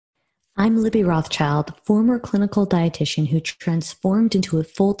I'm Libby Rothschild, former clinical dietitian who transformed into a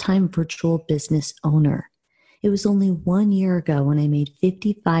full-time virtual business owner. It was only 1 year ago when I made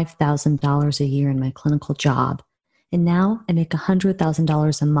 $55,000 a year in my clinical job, and now I make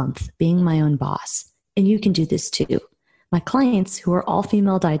 $100,000 a month being my own boss. And you can do this too. My clients, who are all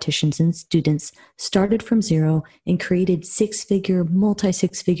female dietitians and students, started from zero and created six-figure,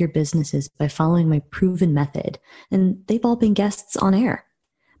 multi-six-figure businesses by following my proven method, and they've all been guests on air.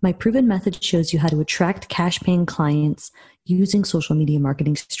 My proven method shows you how to attract cash-paying clients using social media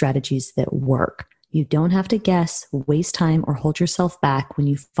marketing strategies that work. You don't have to guess, waste time, or hold yourself back when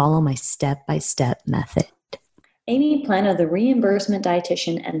you follow my step-by-step method. Amy Plano, the reimbursement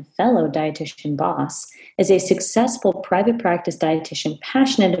dietitian and fellow dietitian boss, is a successful private practice dietitian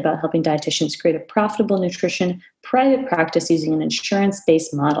passionate about helping dietitians create a profitable nutrition private practice using an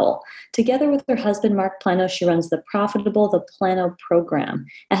insurance-based model. Together with her husband, Mark Plano, she runs the Plano program,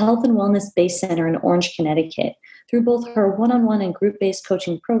 a health and wellness-based center in Orange, Connecticut. Through both her one-on-one and group-based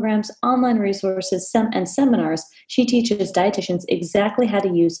coaching programs, online resources, and seminars, she teaches dietitians exactly how to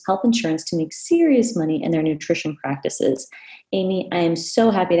use health insurance to make serious money in their nutrition practices. Amy, I am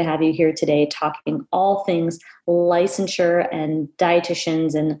so happy to have you here today talking all things licensure and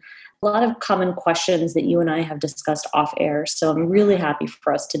dietitians and a lot of common questions that you and I have discussed off air. So I'm really happy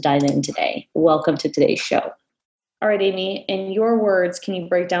for us to dive in today. Welcome to today's show. All right, Amy, in your words, can you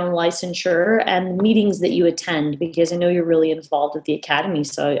break down licensure and meetings that you attend? Because I know you're really involved with the Academy,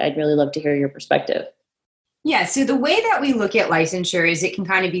 so I'd really love to hear your perspective. Yeah, so the way that we look at licensure is it can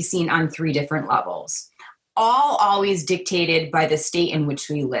kind of be seen on three different levels, all always dictated by the state in which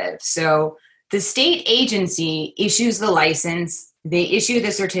we live. So the state agency issues the license, they issue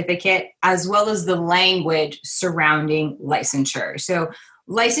the certificate, as well as the language surrounding licensure. So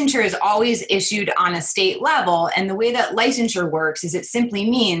licensure is always issued on a state level, and the way that licensure works is it simply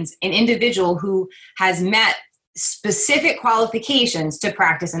means an individual who has met specific qualifications to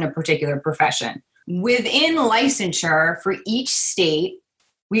practice in a particular profession. Within licensure, for each state,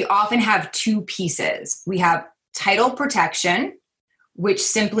 we often have two pieces. We have title protection, which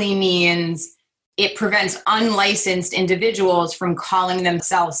simply means it prevents unlicensed individuals from calling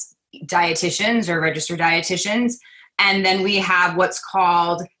themselves dietitians or registered dietitians. And then we have what's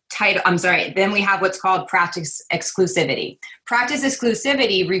called then we have what's called practice exclusivity. Practice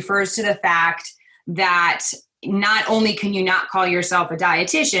exclusivity refers to the fact that not only can you not call yourself a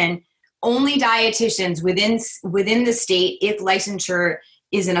dietitian, only dietitians within the state, if licensure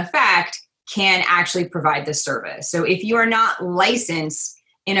is in effect, can actually provide the service. So if you are not licensed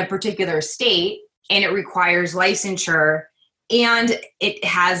in a particular state and it requires licensure and it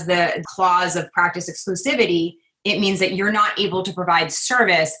has the clause of practice exclusivity, it means that you're not able to provide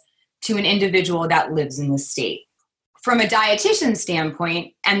service to an individual that lives in the state. From a dietitian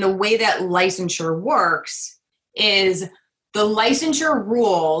standpoint, and the way that licensure works is the licensure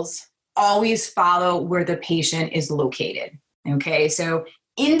rules always follow where the patient is located. Okay, so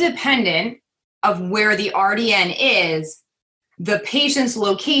independent of where the RDN is, the patient's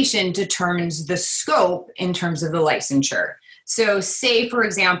location determines the scope in terms of the licensure. So say, for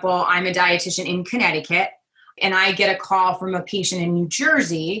example, I'm a dietitian in Connecticut, and I get a call from a patient in New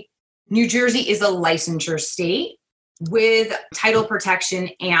Jersey. New Jersey is a licensure state with title protection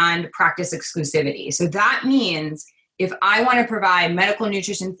and practice exclusivity. So that means if I want to provide medical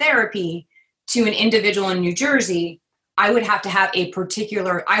nutrition therapy to an individual in New Jersey, I would have to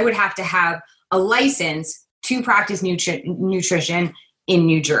have a license to practice nutrition in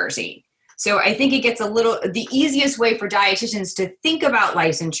New Jersey. So I think it gets the easiest way for dietitians to think about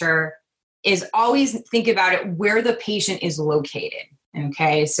licensure is always think about it where the patient is located.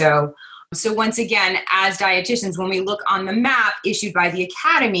 Okay, so once again, as dietitians, when we look on the map issued by the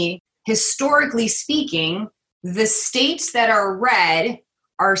Academy, historically speaking, the states that are red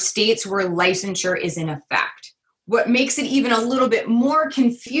are states where licensure is in effect. What makes it even a little bit more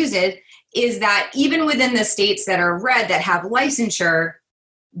confusing is that even within the states that are red that have licensure,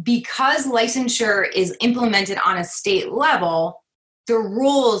 because licensure is implemented on a state level, the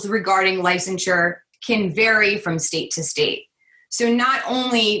rules regarding licensure can vary from state to state. So not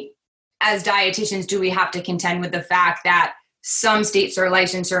only as dietitians do we have to contend with the fact that some states are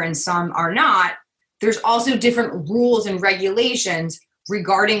licensure and some are not, there's also different rules and regulations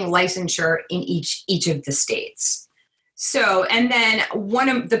regarding licensure in each of the states. So, and then one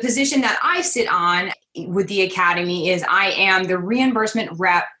of the position that I sit on with the Academy is I am the reimbursement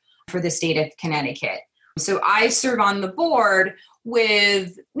rep for the state of Connecticut. So I serve on the board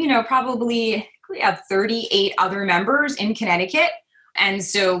with, probably we have 38 other members in Connecticut. And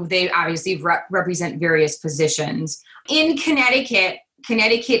so they obviously represent various positions. In Connecticut,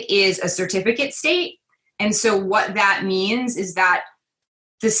 Connecticut is a certificate state. And so what that means is that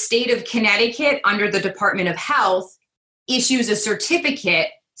the state of Connecticut, under the Department of Health, issues a certificate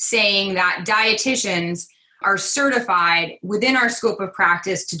saying that dietitians are certified within our scope of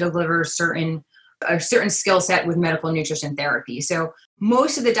practice to deliver a certain skill set with medical nutrition therapy. So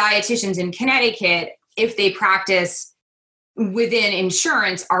most of the dietitians in Connecticut, if they practice within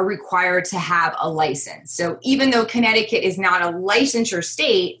insurance, are required to have a license. So even though Connecticut is not a licensure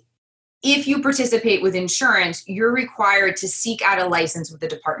state, if you participate with insurance, you're required to seek out a license with the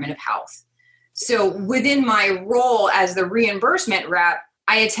Department of Health. So within my role as the reimbursement rep,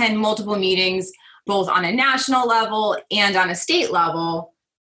 I attend multiple meetings, both on a national level and on a state level,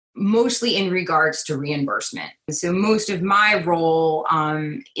 mostly in regards to reimbursement. So most of my role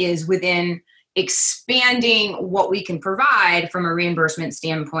is within expanding what we can provide from a reimbursement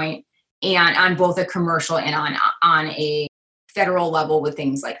standpoint, and on both a commercial and on a federal level with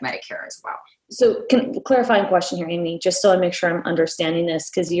things like Medicare as well. So clarifying question here, Amy, just so I make sure I'm understanding this,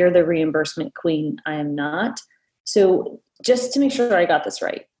 because you're the reimbursement queen, I am not. So just to make sure I got this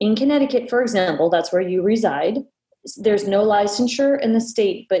right, in Connecticut, for example, that's where you reside. There's no licensure in the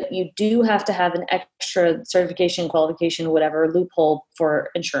state, but you do have to have an extra certification, qualification, whatever loophole for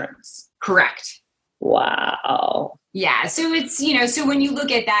insurance. Correct. Wow. Yeah. So it's, so when you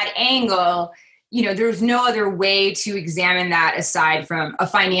look at that angle, there's no other way to examine that aside from a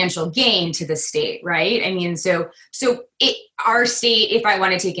financial gain to the state, right? I mean, our state, if I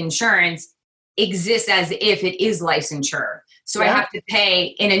want to take insurance, exists as if it is licensure. So yeah. I have to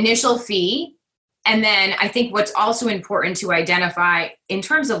pay an initial fee. And then I think what's also important to identify in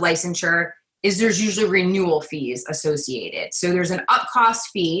terms of licensure is there's usually renewal fees associated. So there's an up cost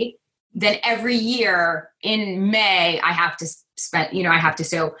fee. Then every year in May, I have to spend,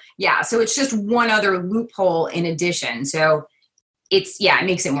 so it's just one other loophole in addition. So it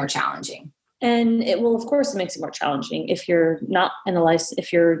makes it more challenging. And of course, it makes it more challenging if you're not in a license,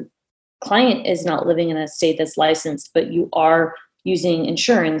 if your client is not living in a state that's licensed, but you are using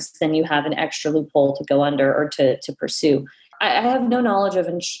insurance, then you have an extra loophole to go under or to pursue. I have no knowledge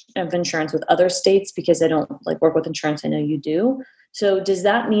of insurance with other states because I don't work with insurance. I know you do. So does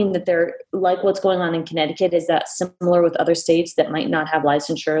that mean that they're like what's going on in Connecticut? Is that similar with other states that might not have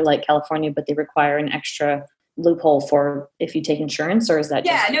licensure like California, but they require an extra loophole for if you take insurance, or is that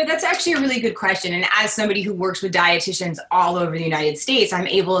that's actually a really good question. And as somebody who works with dietitians all over the United States, I'm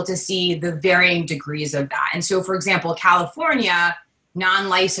able to see the varying degrees of that. And so, for example, California,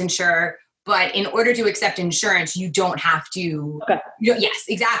 non-licensure, but in order to accept insurance, you don't have to. Okay. Yes,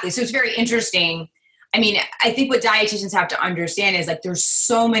 exactly. So it's very interesting. I mean, I think what dietitians have to understand is there's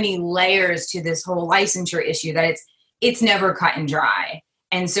so many layers to this whole licensure issue that it's never cut and dry.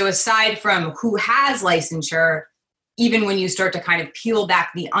 And so aside from who has licensure, even when you start to kind of peel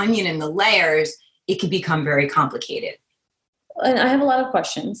back the onion and the layers, it can become very complicated. And I have a lot of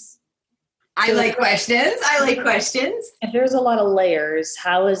questions. I like questions. If there's a lot of layers,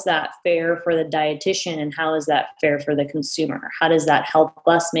 how is that fair for the dietitian, and how is that fair for the consumer? How does that help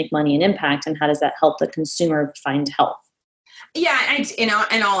us make money and impact, and how does that help the consumer find health? Yeah, in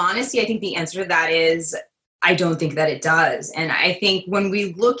all honesty, I think the answer to that is I don't think that it does. And I think when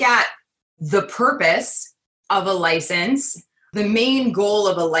we look at the purpose of a license, the main goal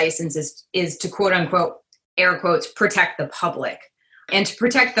of a license is to quote unquote, air quotes, protect the public. And to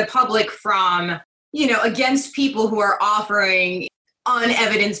protect the public from, against people who are offering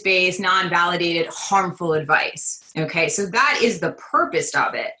unevidence-based, non-validated, harmful advice. Okay, so that is the purpose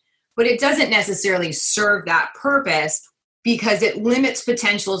of it. But it doesn't necessarily serve that purpose because it limits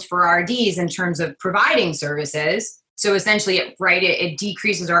potentials for RDs in terms of providing services. So essentially, it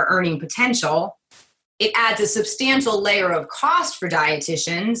decreases our earning potential. It adds a substantial layer of cost for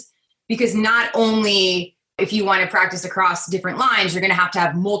dietitians because not only if you want to practice across different lines, you're going to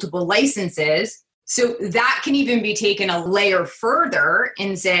have multiple licenses. So that can even be taken a layer further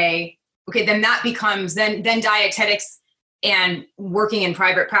and say, okay, then that becomes, then dietetics and working in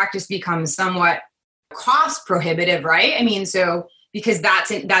private practice becomes somewhat cost prohibitive, right? I mean, so because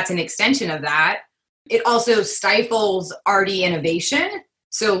that's an extension of that. It also stifles RD innovation.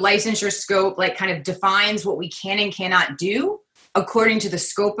 So licensure scope kind of defines what we can and cannot do according to the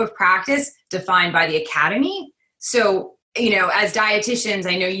scope of practice defined by the academy. So, as dietitians,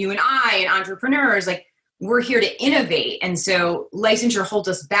 I know you and I and entrepreneurs, we're here to innovate. And so licensure holds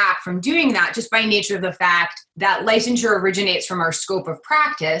us back from doing that just by nature of the fact that licensure originates from our scope of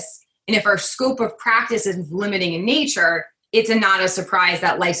practice. And if our scope of practice is limiting in nature, it's not a surprise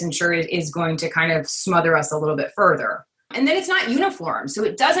that licensure is going to kind of smother us a little bit further. And then it's not uniform. So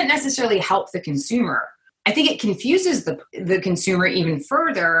it doesn't necessarily help the consumer. I think it confuses the consumer even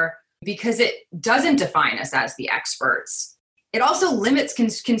further because it doesn't define us as the experts. It also limits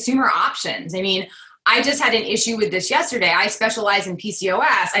consumer options. I mean, I just had an issue with this yesterday. I specialize in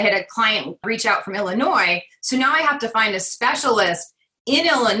PCOS. I had a client reach out from Illinois. So now I have to find a specialist in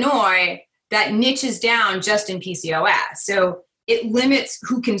Illinois that niches down just in PCOS. So it limits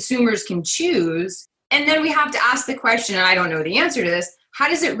who consumers can choose. And then we have to ask the question, and I don't know the answer to this, how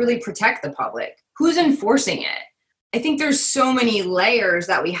does it really protect the public? Who's enforcing it? I think there's so many layers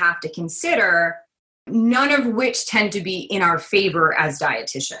that we have to consider, none of which tend to be in our favor as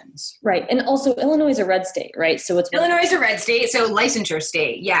dietitians. Right. And also Illinois is a red state, right? So Illinois is a red state, so licensure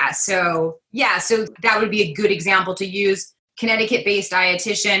state. So that would be a good example to use. Connecticut-based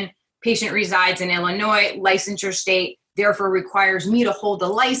dietitian, patient resides in Illinois, licensure state, therefore requires me to hold a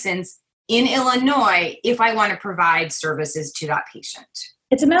license in Illinois if I want to provide services to that patient.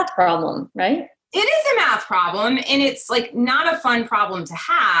 It's a math problem, right? It is a math problem, and it's like not a fun problem to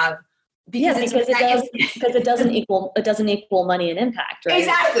have because it doesn't equal money and impact, right?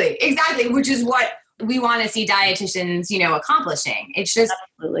 Exactly, which is what we want to see dietitians, accomplishing. It's just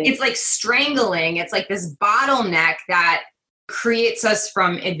Absolutely. It's like strangling. It's like this bottleneck that creates us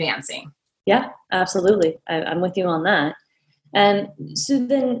from advancing. Yeah, absolutely. I'm with you on that. And so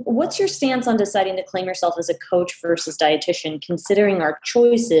then what's your stance on deciding to claim yourself as a coach versus dietitian, considering our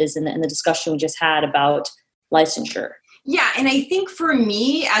choices and the discussion we just had about licensure? Yeah. And I think for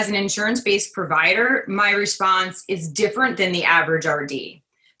me as an insurance-based provider, my response is different than the average RD.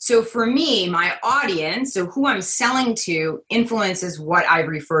 So for me, my audience, so who I'm selling to, influences what I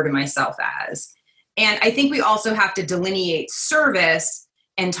refer to myself as. And I think we also have to delineate service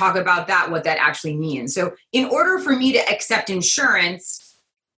and talk about what that actually means. So in order for me to accept insurance,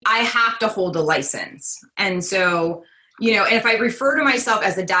 I have to hold a license. And so, and if I refer to myself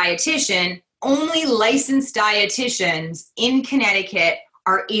as a dietitian, only licensed dietitians in Connecticut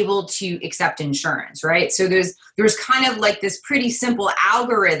are able to accept insurance, right? So there's kind of like this pretty simple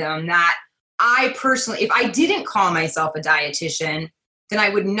algorithm that I personally, if I didn't call myself a dietitian, then I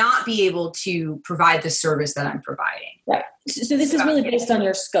would not be able to provide the service that I'm providing. Right. So this is really based on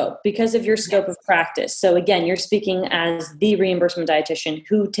your scope, because of your scope of practice. So again, you're speaking as the reimbursement dietitian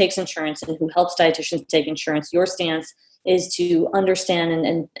who takes insurance and who helps dietitians take insurance. Your stance is to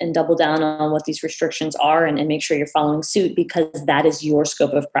understand and double down on what these restrictions are and make sure you're following suit, because that is your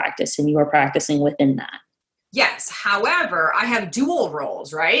scope of practice and you are practicing within that. Yes. However, I have dual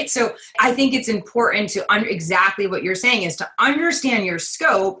roles, right? So I think it's important to exactly what you're saying is to understand your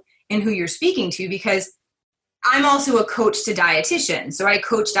scope and who you're speaking to, because I'm also a coach to dietitians. So I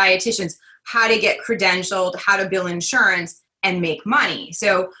coach dietitians how to get credentialed, how to bill insurance and make money.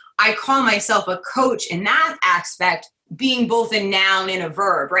 So I call myself a coach in that aspect, being both a noun and a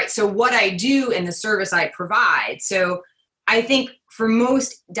verb, right? So what I do and the service I provide. So I think for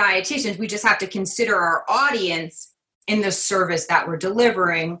most dietitians, we just have to consider our audience in the service that we're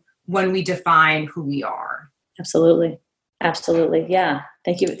delivering when we define who we are. Absolutely. Yeah.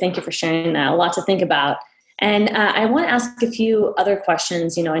 Thank you for sharing that. A lot to think about. And I want to ask a few other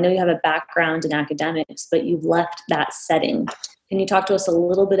questions. I know you have a background in academics, but you've left that setting. Can you talk to us a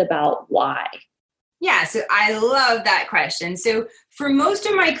little bit about why? Yeah, so I love that question. So for most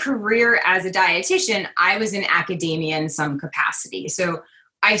of my career as a dietitian, I was in academia in some capacity. So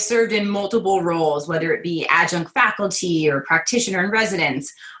I served in multiple roles, whether it be adjunct faculty or practitioner in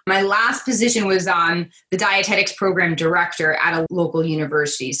residence. My last position was on the dietetics program director at a local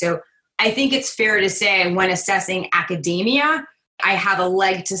university. So I think it's fair to say when assessing academia, I have a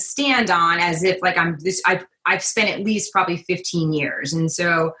leg to stand on as if like I've spent at least probably 15 years. And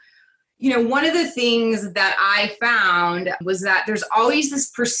so one of the things that I found was that there's always this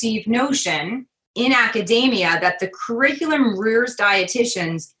perceived notion in academia that the curriculum rears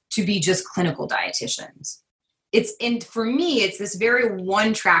dietitians to be just clinical dietitians. And for me, it's this very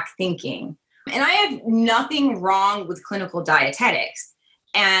one-track thinking. And I have nothing wrong with clinical dietetics.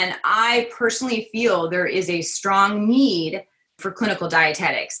 And I personally feel there is a strong need for clinical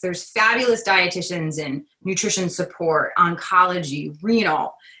dietetics. There's fabulous dietitians in nutrition support, oncology,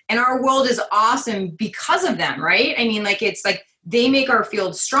 renal. And our world is awesome because of them, right? I mean, it's like they make our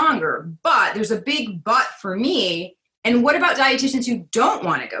field stronger, but there's a big but for me. And what about dietitians who don't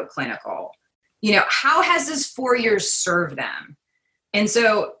want to go clinical? How has this 4 years served them? And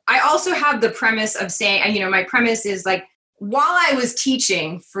so I also have the premise of saying, my premise is like, while I was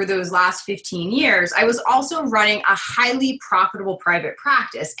teaching for those last 15 years, I was also running a highly profitable private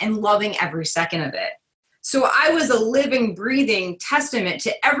practice and loving every second of it. So I was a living, breathing testament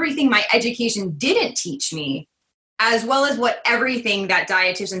to everything my education didn't teach me, as well as everything that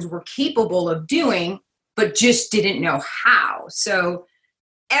dietitians were capable of doing but just didn't know how. So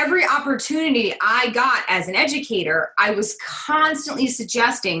every opportunity I got as an educator, I was constantly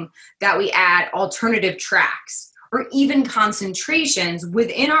suggesting that we add alternative tracks or even concentrations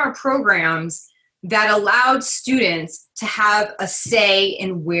within our programs that allowed students to have a say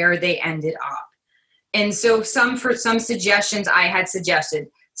in where they ended up. And so for some suggestions, I had suggested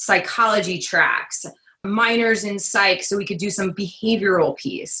psychology tracks, minors in psych, so we could do some behavioral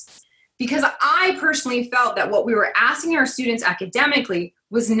piece. Because I personally felt that what we were asking our students academically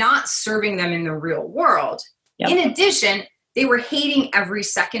was not serving them in the real world. Yep. In addition, they were hating every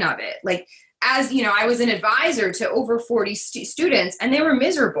second of it. Like, as you know, I was an advisor to over 40 students and they were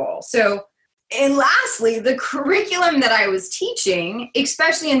miserable. So, and lastly, the curriculum that I was teaching,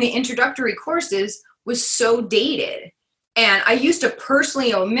 especially in the introductory courses, was so dated. And I used to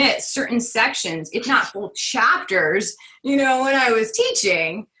personally omit certain sections, if not whole chapters, when I was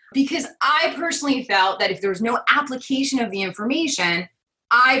teaching, because I personally felt that if there was no application of the information,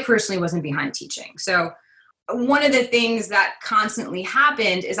 I personally wasn't behind teaching. So one of the things that constantly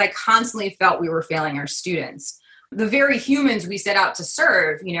happened is I constantly felt we were failing our students. The very humans we set out to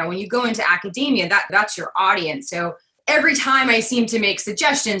serve, when you go into academia, that's your audience. So every time I seemed to make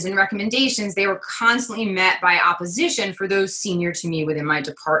suggestions and recommendations, they were constantly met by opposition for those senior to me within my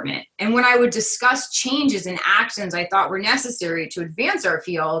department. And when I would discuss changes and actions I thought were necessary to advance our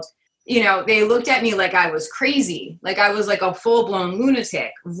field, they looked at me like I was crazy, like I was like a full-blown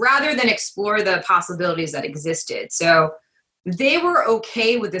lunatic, rather than explore the possibilities that existed. So they were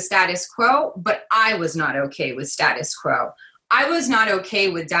okay with the status quo, but I was not okay with status quo. I was not okay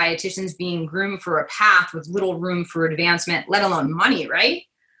with dietitians being groomed for a path with little room for advancement, let alone money, right?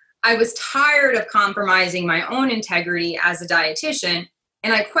 I was tired of compromising my own integrity as a dietitian,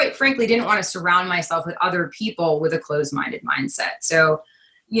 and I quite frankly didn't want to surround myself with other people with a closed-minded mindset. So,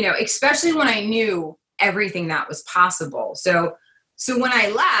 especially when I knew everything that was possible. So when I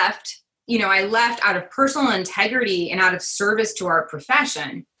left, I left out of personal integrity and out of service to our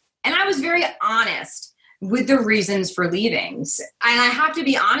profession. And I was very honest with the reasons for leaving. And I have to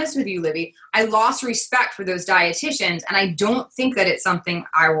be honest with you, Libby, I lost respect for those dietitians, and I don't think that it's something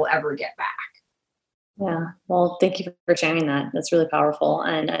I will ever get back. Yeah. Well, thank you for sharing that. That's really powerful.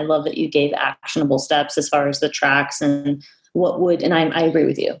 And I love that you gave actionable steps as far as the tracks and and I agree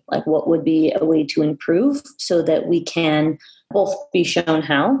with you, like what would be a way to improve so that we can both be shown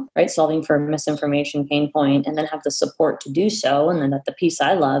how, right? Solving for misinformation pain point, and then have the support to do so. And then the piece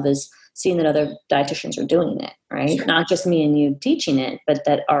I love is seeing that other dietitians are doing it, right? Sure. Not just me and you teaching it, but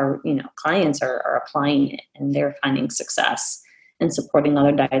that our, clients are applying it and they're finding success, and supporting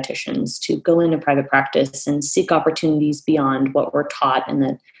other dietitians to go into private practice and seek opportunities beyond what we're taught in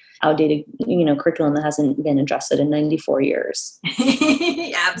the outdated, curriculum that hasn't been adjusted in 94 years.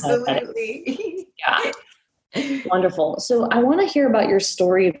 Absolutely. Yeah. Wonderful. So I want to hear about your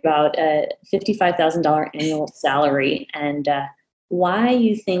story about a $55,000 annual salary and why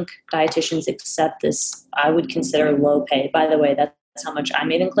you think dietitians accept this, I would consider low pay. By the way, that's how much I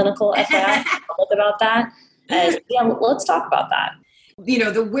made in clinical FYI. About that. Let's talk about that.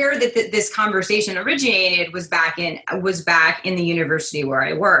 Where this conversation originated was back in the university where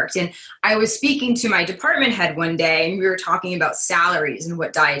I worked. And I was speaking to my department head one day, and we were talking about salaries and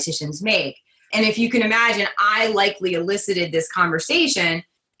what dietitians make. And if you can imagine, I likely elicited this conversation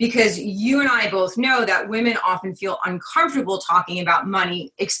because you and I both know that women often feel uncomfortable talking about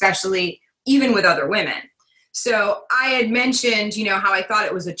money, especially even with other women. So I had mentioned, how I thought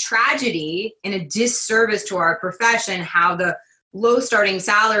it was a tragedy and a disservice to our profession, how the low starting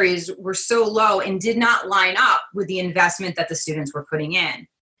salaries were so low and did not line up with the investment that the students were putting in.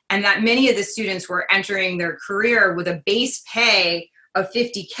 And that many of the students were entering their career with a base pay of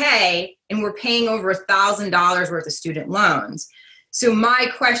 $50K and were paying over $1,000 worth of student loans. So my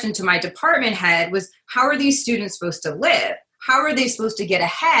question to my department head was, how are these students supposed to live? How are they supposed to get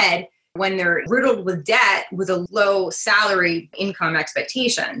ahead when they're riddled with debt with a low salary income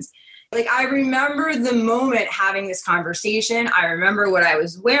expectations? Like, I remember the moment having this conversation. I remember what I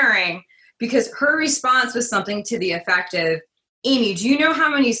was wearing, because her response was something to the effect of, Amy, do you know how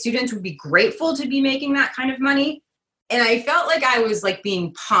many students would be grateful to be making that kind of money? And I felt like I was like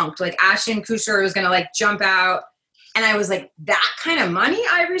being punked, like Ashton Kutcher was going to jump out. And I was like, that kind of money,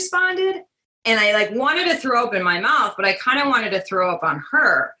 I responded. And I wanted to throw up in my mouth, but I kind of wanted to throw up on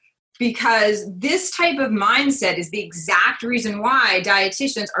her. Because this type of mindset is the exact reason why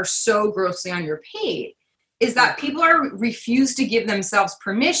dietitians are so grossly underpaid, is that people refuse to give themselves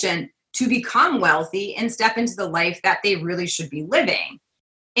permission to become wealthy and step into the life that they really should be living.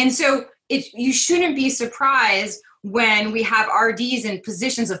 And so you shouldn't be surprised when we have RDs in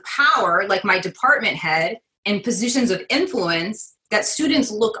positions of power, like my department head, and positions of influence that students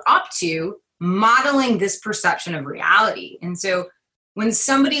look up to, modeling this perception of reality. And so when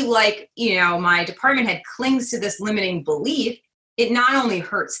somebody like, my department head clings to this limiting belief, it not only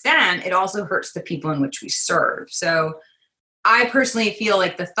hurts them, it also hurts the people in which we serve. So I personally feel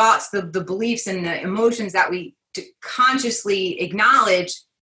like the thoughts, the beliefs, and the emotions that we consciously acknowledge,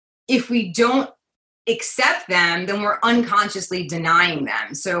 if we don't accept them, then we're unconsciously denying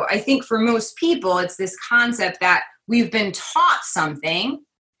them. So I think for most people, it's this concept that we've been taught something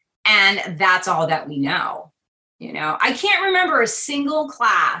and that's all that we know. I can't remember a single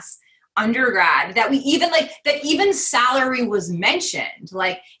class undergrad that we even salary was mentioned.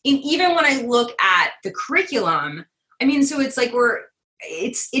 Even when I look at the curriculum, so it's like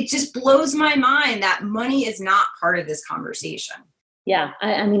it just blows my mind that money is not part of this conversation. Yeah.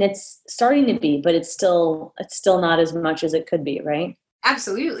 It's starting to be, but it's still not as much as it could be, right?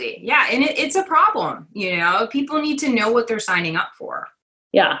 Absolutely. Yeah. And it's a problem, people need to know what they're signing up for.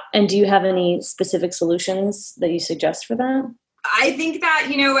 Yeah. And do you have any specific solutions that you suggest for that? I think that,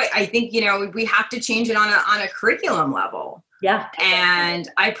 we have to change it on a curriculum level. Yeah. And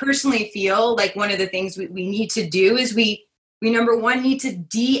I personally feel like one of the things we need to do is we number one, need to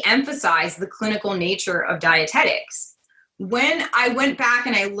de-emphasize the clinical nature of dietetics. When I went back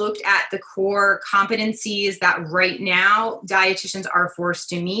and I looked at the core competencies that right now dietitians are forced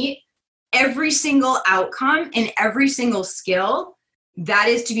to meet, every single outcome and every single skill that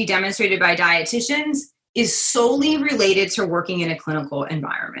is to be demonstrated by dietitians is solely related to working in a clinical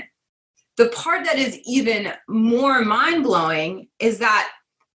environment. The part that is even more mind-blowing is that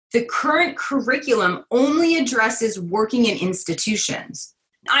the current curriculum only addresses working in institutions.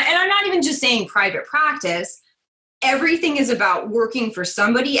 And I'm not even just saying private practice. Everything is about working for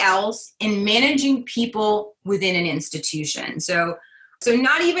somebody else and managing people within an institution. So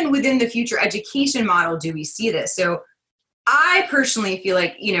not even within the future education model do we see this. So I personally feel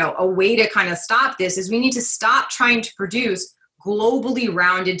like, a way to kind of stop this is we need to stop trying to produce globally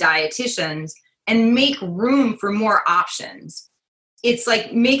rounded dietitians and make room for more options. It's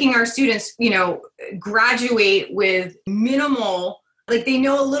like making our students, graduate with minimal, like they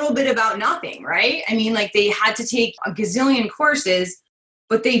know a little bit about nothing, right? They had to take a gazillion courses,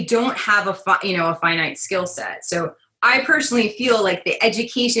 but they don't have a finite skill set. So I personally feel like the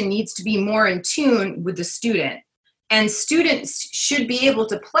education needs to be more in tune with the student. And students should be able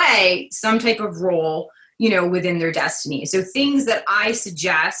to play some type of role, within their destiny. So things that I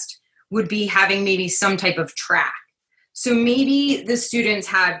suggest would be having maybe some type of track. So maybe the students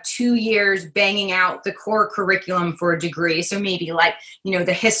have 2 years banging out the core curriculum for a degree. So maybe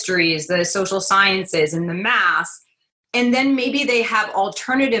the histories, the social sciences, and the maths. And then maybe they have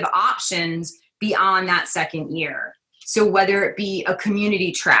alternative options beyond that second year. So whether it be a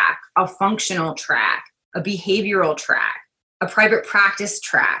community track, a functional track, a behavioral track, a private practice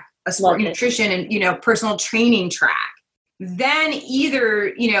track, a sport nutrition and, personal training track. Then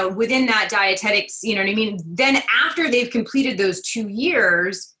either, within that dietetics, then after they've completed those 2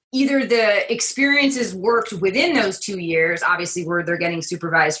 years, either the experiences worked within those 2 years, obviously where they're getting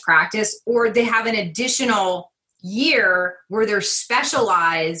supervised practice, or they have an additional year where they're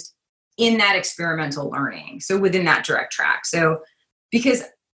specialized in that experimental learning. So within that direct track. So because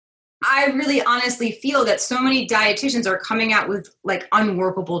I really honestly feel that so many dietitians are coming out with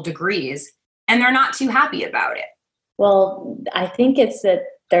unworkable degrees and they're not too happy about it. Well, I think it's that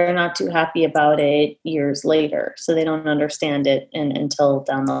they're not too happy about it years later. So they don't understand it until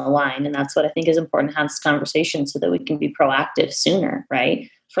down the line. And that's what I think is important to have this conversation so that we can be proactive sooner, right?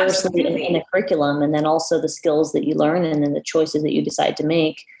 First in the curriculum, and then also the skills that you learn and then the choices that you decide to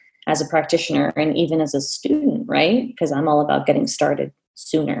make as a practitioner and even as a student, right? Because I'm all about getting started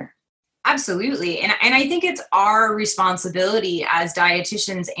sooner. Absolutely. And I think it's our responsibility as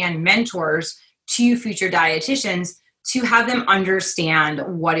dietitians and mentors to future dietitians to have them understand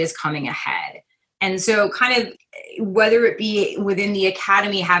what is coming ahead. And so kind of whether it be within the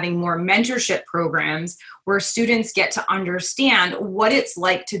academy having more mentorship programs where students get to understand what it's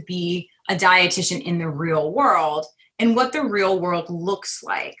like to be a dietitian in the real world and what the real world looks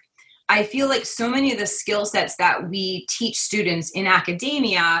like. I feel like so many of the skill sets that we teach students in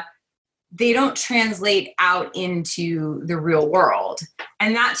academia, they don't translate out into the real world.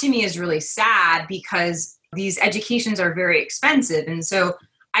 And that to me is really sad because these educations are very expensive. And so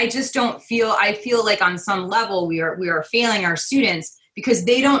I feel like on some level we are failing our students because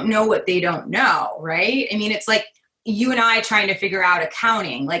they don't know what they don't know, right? It's like you and I trying to figure out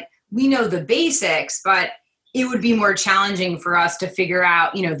accounting. We know the basics, but it would be more challenging for us to figure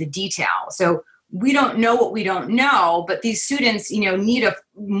out, the detail. So we don't know what we don't know, but these students, need a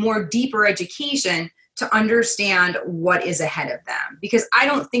more deeper education to understand what is ahead of them, because I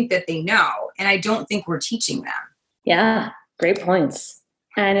don't think that they know, and I don't think we're teaching them. Yeah, great points.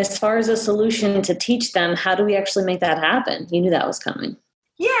 And as far as a solution to teach them, how do we actually make that happen? You knew that was coming.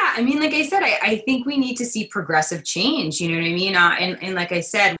 Yeah, I mean, like I said, I think we need to see progressive change, you know what I mean? And like I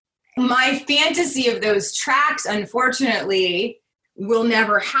said, my fantasy of those tracks, unfortunately, will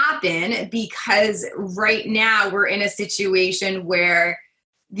never happen, because right now we're in a situation where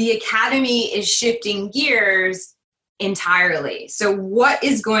the academy is shifting gears entirely. So what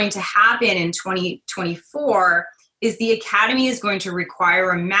is going to happen in 2024 is the academy is going to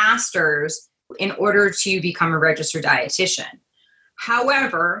require a master's in order to become a registered dietitian.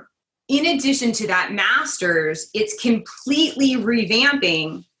 However, in addition to that master's, it's completely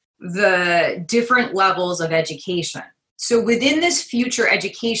revamping the different levels of education. So within this future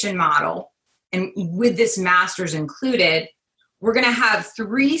education model, and with this master's included, we're going to have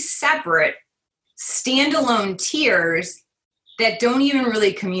 3 separate standalone tiers that don't even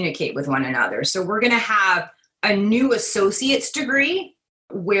really communicate with one another. So we're going to have a new associate's degree,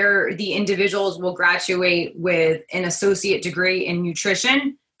 where the individuals will graduate with an associate degree in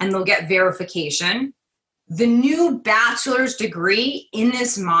nutrition, and they'll get verification. The new bachelor's degree in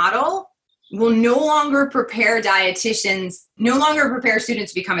this model will no longer prepare students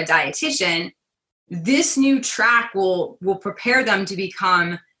to become a dietitian. This new track will prepare them to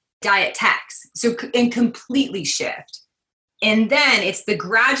become diet techs, and completely shift. And then it's the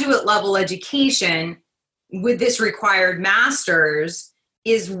graduate level education with this required master's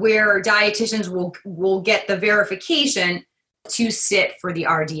is where dietitians will get the verification to sit for the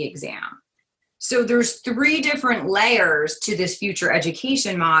RD exam. So there's 3 different layers to this future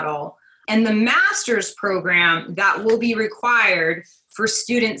education model. And the master's program that will be required for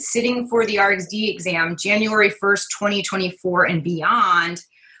students sitting for the RD exam January 1st, 2024 and beyond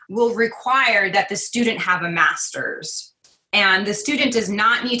will require that the student have a master's. And the student does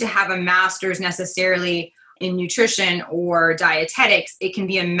not need to have a master's necessarily in nutrition or dietetics. It can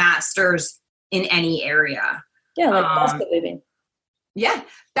be a master's in any area. Yeah, like basket weaving. Yeah,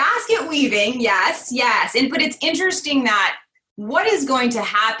 basket weaving, yes. But it's interesting that what is going to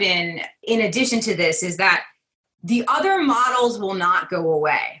happen in addition to this is that the other models will not go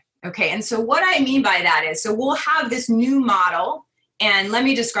away. Okay, and so what I mean by that is, so we'll have this new model, and let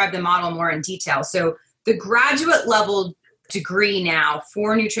me describe the model more in detail. So the graduate level degree now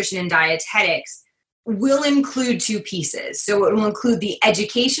for nutrition and dietetics will include 2 pieces. So it will include the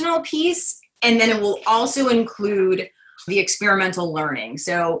educational piece, and then it will also include the experimental learning.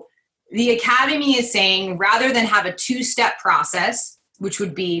 So the academy is saying, rather than have a 2-step process, which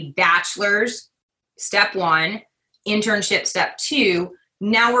would be bachelor's, step 1, internship, step 2,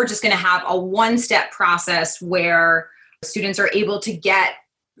 now we're just going to have a 1-step process where students are able to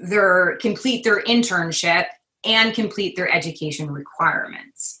complete their internship and complete their education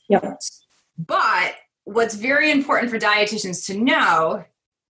requirements. Yep. But what's very important for dietitians to know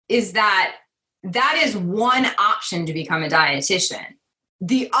is that is one option to become a dietitian.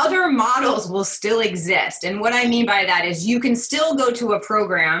 The other models will still exist. And what I mean by that is you can still go to a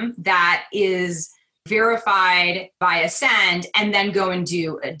program that is verified by Ascend and then go and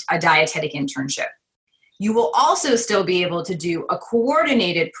do a dietetic internship. You will also still be able to do a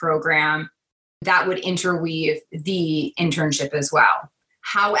coordinated program that would interweave the internship as well.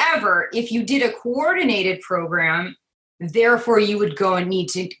 However, if you did a coordinated program, therefore you would need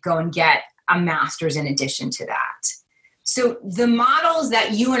to go and get a master's in addition to that. So the models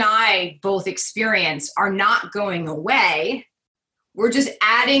that you and I both experience are not going away. We're just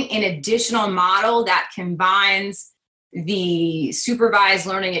adding an additional model that combines the supervised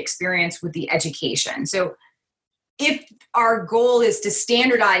learning experience with the education. So if our goal is to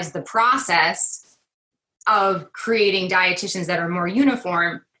standardize the process of creating dietitians that are more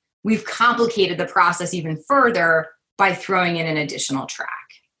uniform, we've complicated the process even further by throwing in an additional track.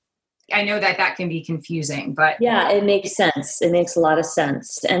 I know that can be confusing, but... Yeah, it makes sense. It makes a lot of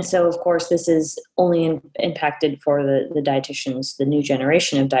sense. And so, of course, this is only impacted for the dietitians, the new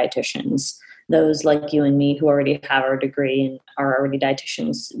generation of dietitians, those like you and me who already have our degree and are already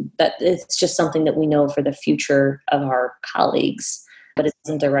dietitians. That it's just something that we know for the future of our colleagues, but it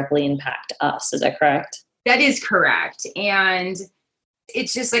doesn't directly impact us. Is that correct? That is correct. And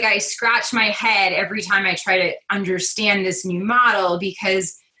it's just like I scratch my head every time I try to understand this new model,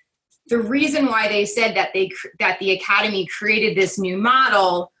 because the reason why they said that the academy created this new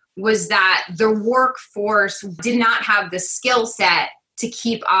model was that the workforce did not have the skill set to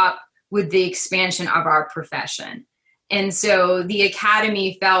keep up with the expansion of our profession. And so the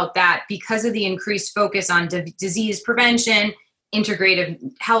Academy felt that because of the increased focus on disease prevention, integrative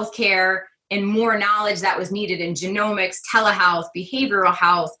healthcare, and more knowledge that was needed in genomics, telehealth, behavioral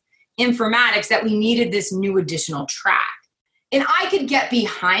health, informatics, that we needed this new additional track. And I could get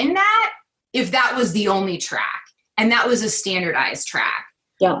behind that if that was the only track and that was a standardized track.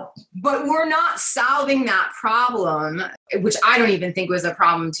 Yeah. But we're not solving that problem, which I don't even think was a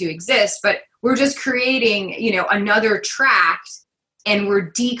problem to exist, but we're just creating, another track, and we're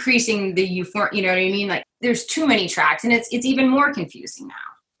decreasing the you know what I mean? Like, there's too many tracks, and it's even more confusing now.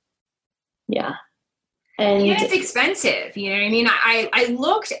 Yeah. And it's expensive. You know what I mean? I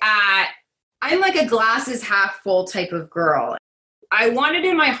looked at, I'm like a glasses half full type of girl. I wanted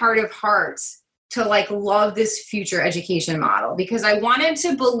in my heart of hearts to love this future education model, because I wanted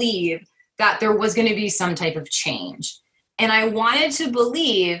to believe that there was going to be some type of change. And I wanted to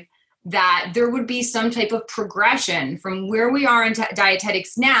believe that there would be some type of progression from where we are in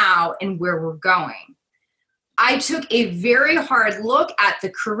dietetics now and where we're going. I took a very hard look at the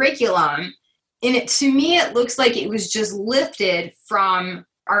curriculum, and to me, it looks like it was just lifted from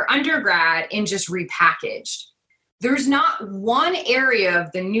our undergrad and just repackaged. There's not one area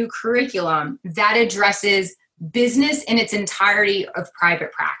of the new curriculum that addresses business in its entirety of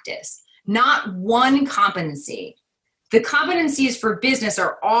private practice. Not one competency. The competencies for business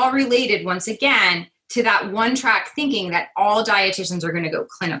are all related, once again, to that one track thinking that all dietitians are going to go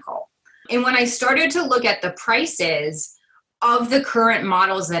clinical. And when I started to look at the prices of the current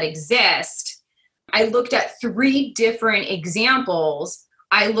models that exist, I looked at 3 different examples.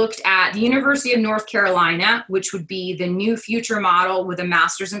 I looked at the University of North Carolina, which would be the new future model with a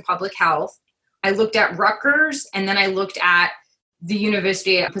master's in public health. I looked at Rutgers, and then I looked at the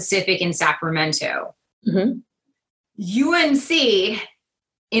University of Pacific in Sacramento. Mm-hmm. UNC,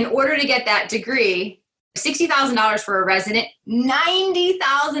 in order to get that degree, $60,000 for a resident,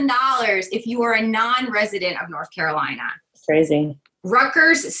 $90,000 if you are a non-resident of North Carolina. Crazy.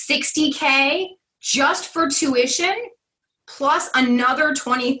 Rutgers, $60K just for tuition, plus another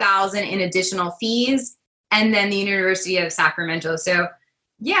 $20,000 in additional fees, and then the University of Sacramento. So,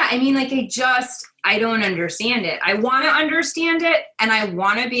 yeah, I mean, I don't understand it. I want to understand it, and I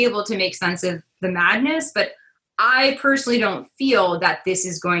want to be able to make sense of the madness, but I personally don't feel that this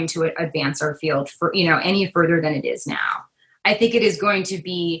is going to advance our field for, any further than it is now. I think it is going to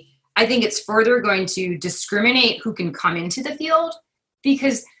be, I think it's further going to discriminate who can come into the field,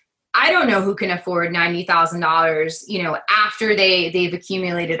 because I don't know who can afford $90,000, after they've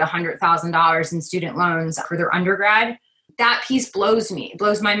accumulated $100,000 in student loans for their undergrad. That piece blows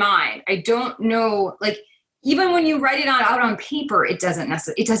my mind. I don't know, even when you write it out on paper, it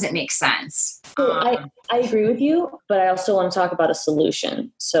doesn't make sense. So I agree with you, but I also want to talk about a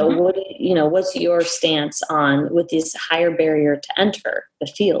solution. So what's your stance on with this higher barrier to enter the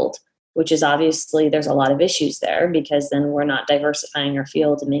field, which is obviously there's a lot of issues there, because then we're not diversifying our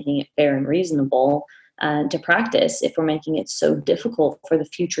field and making it fair and reasonable to practice if we're making it so difficult for the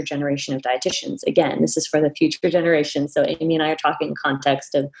future generation of dietitians. Again, this is for the future generation. So Amy and I are talking in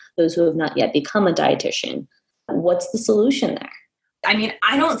context of those who have not yet become a dietitian. What's the solution there? I mean,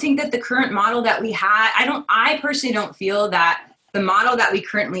 I don't think that the current model that we had, I personally don't feel that the model that we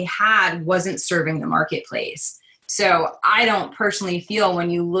currently had wasn't serving the marketplace. So I don't personally feel, when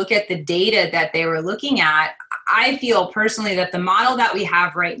you look at the data that they were looking at, I feel personally that the model that we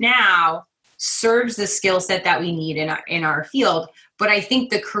have right now serves the skill set that we need in our field. But I think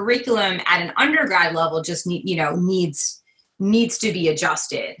the curriculum at an undergrad level just needs to be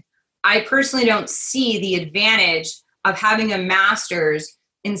adjusted. I personally don't see the advantage of having a master's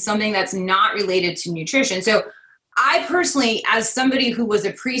in something that's not related to nutrition. So I personally, as somebody who was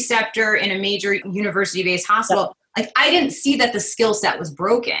a preceptor in a major university-based hospital, I didn't see that the skill set was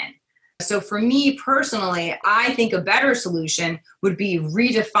broken. So for me personally, I think a better solution would be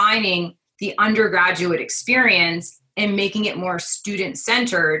redefining the undergraduate experience and making it more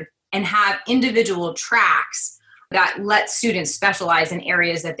student-centered, and have individual tracks that let students specialize in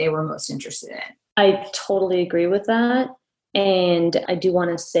areas that they were most interested in. I totally agree with that. And I do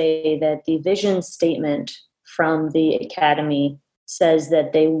want to say that the vision statement from the Academy says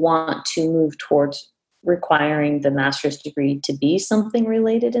that they want to move towards requiring the master's degree to be something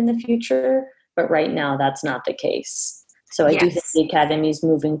related in the future. But right now, that's not the case. So I do think the Academy is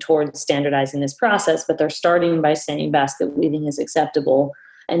moving towards standardizing this process, but they're starting by saying basket weaving is acceptable.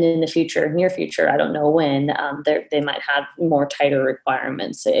 And in the future, near future, I don't know when, they might have more tighter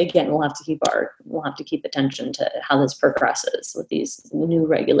requirements. Again, we'll have to keep attention to how this progresses with these new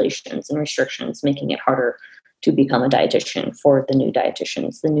regulations and restrictions, making it harder to become a dietitian for the new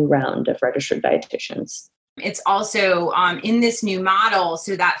dietitians, the new round of registered dietitians. It's also in this new model,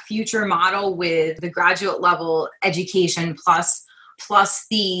 so that future model with the graduate level education plus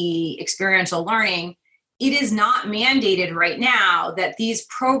the experiential learning, it is not mandated right now that these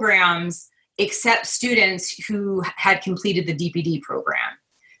programs accept students who had completed the DPD program.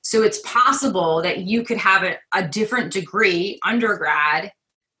 So it's possible that you could have a different degree, undergrad,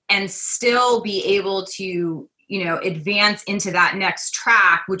 and still be able to, advance into that next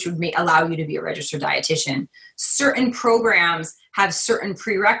track, which would allow you to be a registered dietitian. Certain programs have certain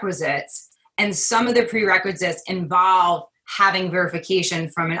prerequisites, and some of the prerequisites involve having verification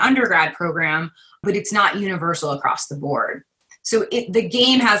from an undergrad program, but it's not universal across the board. So the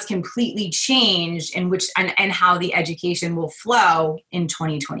game has completely changed in which and how the education will flow in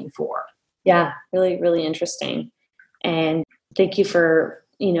 2024. Yeah, really, really interesting. And thank you for,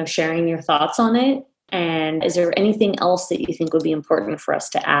 sharing your thoughts on it. And is there anything else that you think would be important for us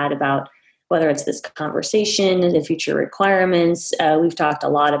to add about whether it's this conversation, the future requirements? We've talked a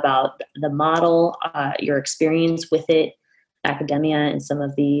lot about the model, your experience with it, academia, and some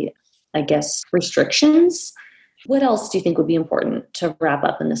of the, restrictions. What else do you think would be important to wrap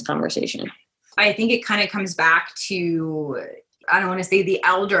up in this conversation? I think it kind of comes back to, I don't want to say the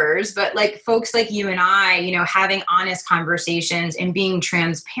elders, but like folks like you and I, having honest conversations and being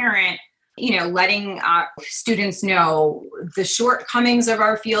transparent, letting students know the shortcomings of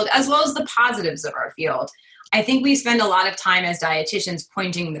our field as well as the positives of our field. I think we spend a lot of time as dietitians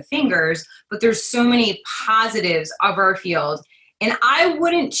pointing the fingers, but there's so many positives of our field. And I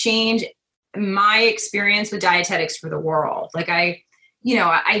wouldn't change my experience with dietetics for the world. Like I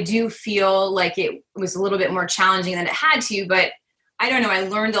do feel like it was a little bit more challenging than it had to, but I don't know, I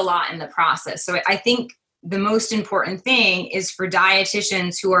learned a lot in the process. So I think the most important thing is for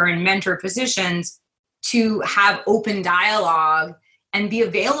dietitians who are in mentor positions to have open dialogue and be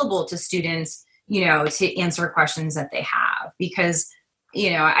available to students, to answer questions that they have, because,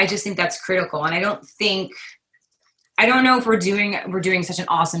 I just think that's critical. And I don't know if we're doing such an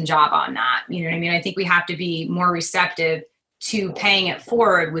awesome job on that. You know what I mean? I think we have to be more receptive to paying it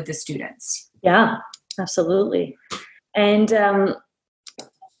forward with the students. Yeah, absolutely. And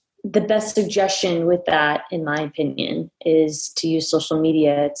the best suggestion with that, in my opinion, is to use social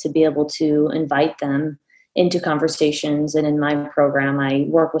media to be able to invite them into conversations. And in my program, I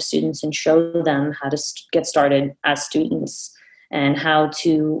work with students and show them how to get started as students and how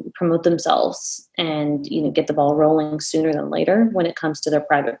to promote themselves and, get the ball rolling sooner than later when it comes to their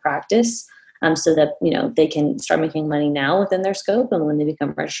private practice. So that, they can start making money now within their scope. And when they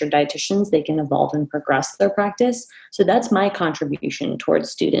become registered dietitians, they can evolve and progress their practice. So that's my contribution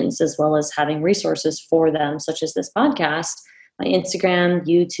towards students, as well as having resources for them, such as this podcast, my Instagram,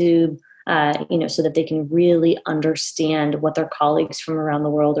 YouTube, so that they can really understand what their colleagues from around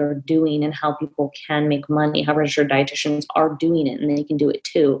the world are doing and how people can make money, how registered dietitians are doing it, and they can do it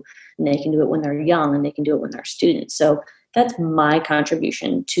too. And they can do it when they're young, and they can do it when they're students. So that's my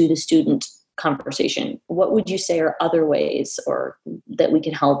contribution to the student conversation. What would you say are other ways or that we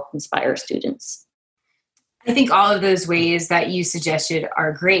can help inspire students? I think all of those ways that you suggested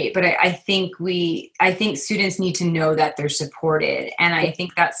are great, but I think students need to know that they're supported. And I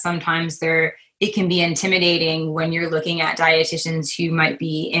think that sometimes it can be intimidating when you're looking at dietitians who might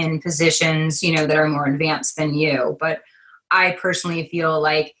be in positions, that are more advanced than you. But I personally feel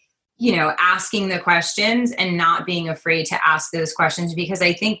like, asking the questions and not being afraid to ask those questions, because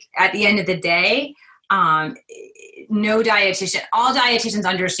I think at the end of the day, all dietitians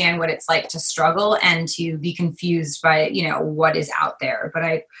understand what it's like to struggle and to be confused by, what is out there. But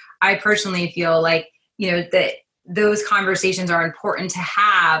I personally feel like, that those conversations are important to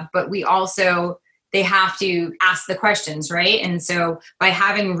have, but they have to ask the questions, right? And so by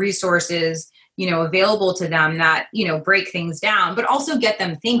having resources, available to them that, break things down, but also get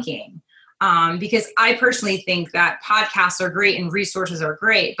them thinking. Because I personally think that podcasts are great and resources are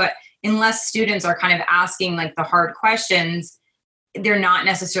great, but unless students are kind of asking like the hard questions, they're not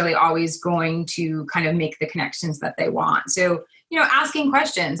necessarily always going to kind of make the connections that they want. So, asking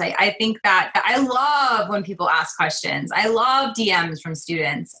questions. I think that I love when people ask questions. I love DMs from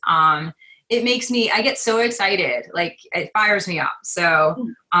students. I get so excited, like it fires me up. So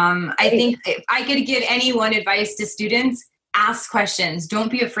I think if I could give anyone advice to students, ask questions.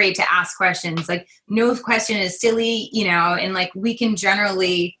 Don't be afraid to ask questions. Like no question is silly, and like we can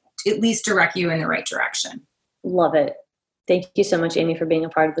generally at least direct you in the right direction. Love it. Thank you so much, Amy, for being a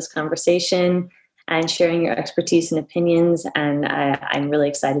part of this conversation and sharing your expertise and opinions. And I'm really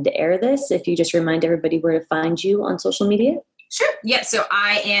excited to air this. If you just remind everybody where to find you on social media. Sure. Yeah. So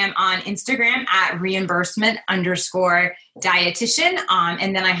I am on Instagram at reimbursement_dietitian.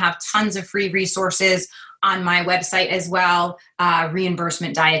 And then I have tons of free resources on my website as well,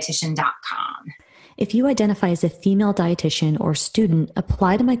 reimbursementdietitian.com. If you identify as a female dietitian or student,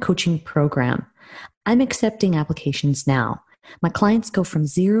 apply to my coaching program. I'm accepting applications now. My clients go from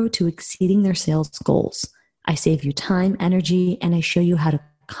zero to exceeding their sales goals. I save you time, energy, and I show you how to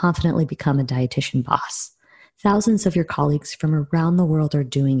confidently become a dietitian boss. Thousands of your colleagues from around the world are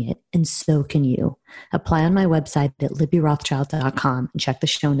doing it, and so can you. Apply on my website at libbyrothschild.com and check the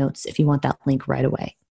show notes if you want that link right away.